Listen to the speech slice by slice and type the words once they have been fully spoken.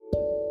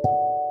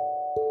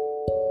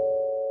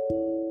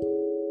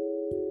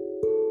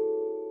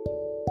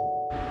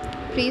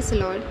Praise the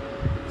Lord.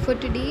 For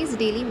today's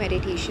daily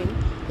meditation,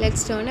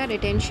 let's turn our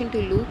attention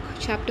to Luke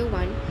chapter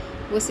 1,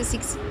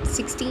 verses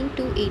 16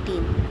 to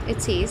 18.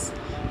 It says,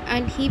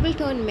 "And he will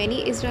turn many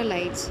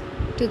Israelites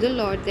to the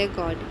Lord their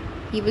God.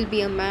 He will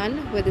be a man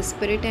with the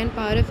spirit and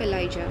power of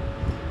Elijah.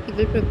 He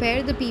will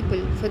prepare the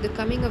people for the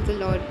coming of the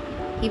Lord.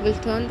 He will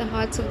turn the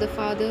hearts of the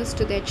fathers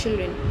to their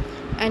children,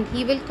 and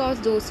he will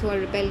cause those who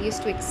are rebellious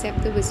to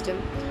accept the wisdom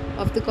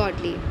of the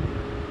godly."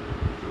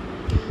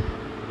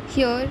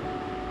 Here,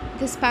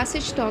 this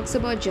passage talks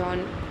about John,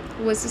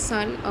 who was the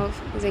son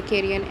of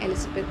Zechariah and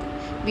Elizabeth.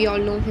 We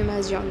all know him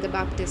as John the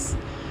Baptist.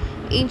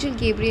 Angel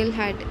Gabriel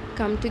had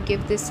come to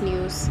give this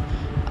news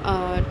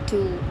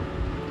to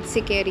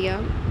Zechariah,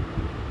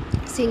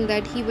 saying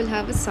that he will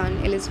have a son.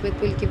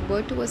 Elizabeth will give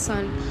birth to a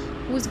son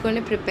who's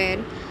going to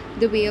prepare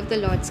the way of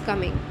the Lord's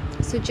coming.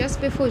 So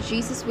just before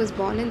Jesus was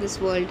born in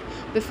this world,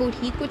 before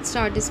he could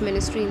start his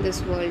ministry in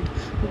this world,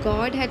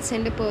 God had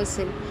sent a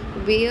person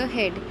way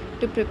ahead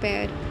to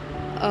prepare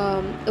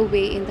a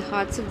way in the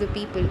hearts of the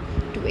people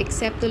to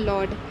accept the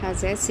Lord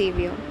as their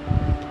Savior.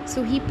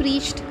 So he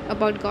preached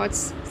about God's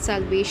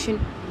salvation,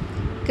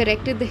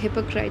 corrected the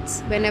hypocrites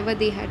whenever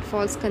they had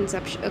false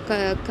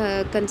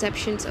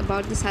conceptions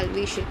about the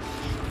salvation,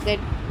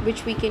 that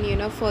which we can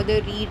further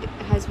read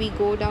as we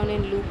go down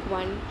in Luke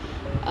 1.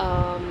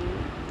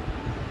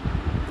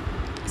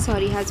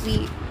 As we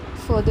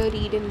further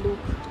read in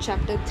Luke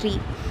chapter 3,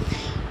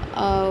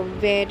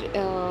 where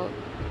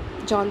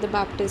John the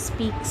Baptist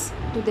speaks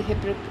to the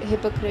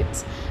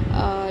hypocrites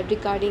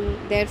regarding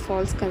their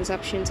false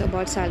conceptions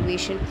about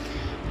salvation.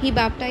 He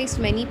baptized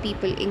many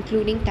people,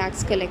 including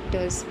tax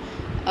collectors,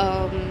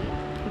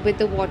 with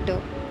the water.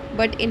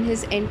 But in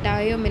his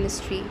entire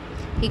ministry,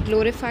 he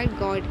glorified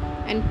God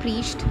and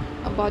preached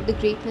about the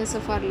greatness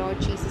of our Lord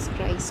Jesus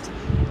Christ.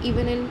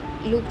 Even in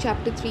Luke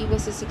chapter 3,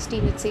 verses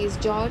 16, it says,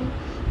 "John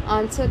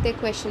answered their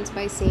questions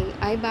by saying,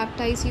 'I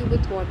baptize you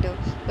with water,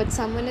 but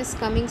someone is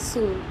coming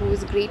soon who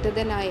is greater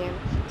than I am,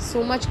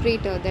 so much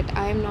greater that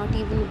I am not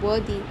even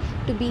worthy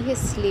to be his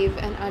slave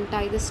and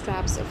untie the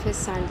straps of his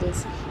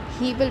sandals.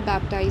 He will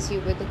baptize you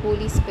with the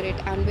Holy Spirit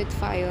and with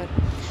fire.'"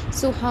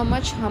 So how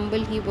much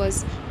humble he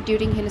was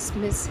during his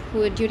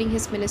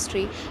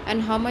ministry,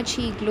 and how much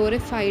he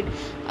glorified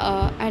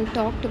and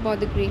talked about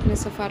the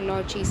greatness of our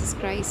Lord Jesus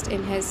Christ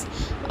in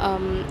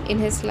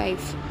his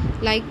life.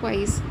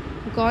 Likewise,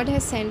 God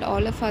has sent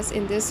all of us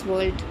in this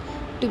world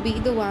to be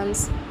the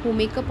ones who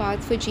make a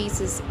path for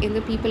Jesus in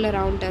the people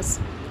around us.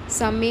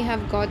 Some may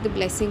have got the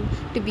blessing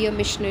to be a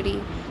missionary,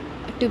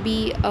 to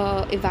be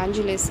an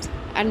evangelist,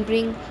 and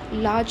bring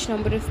large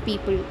number of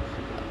people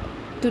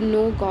to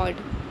know God.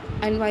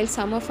 And while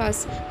some of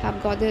us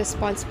have got the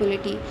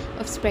responsibility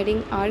of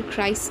spreading our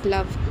Christ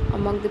love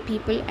among the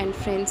people and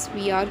friends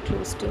we are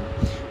close to.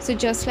 So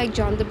just like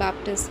John the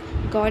Baptist,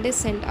 God has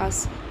sent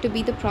us to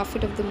be the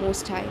prophet of the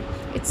Most High.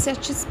 It's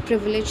such a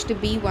privilege to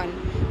be one.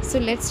 So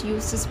let's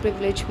use this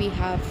privilege we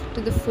have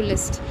to the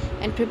fullest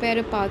and prepare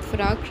a path for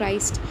our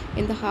Christ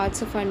in the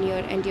hearts of our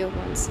near and dear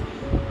ones.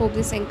 Hope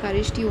this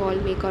encouraged you all.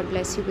 May God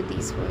bless you with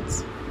these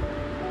words.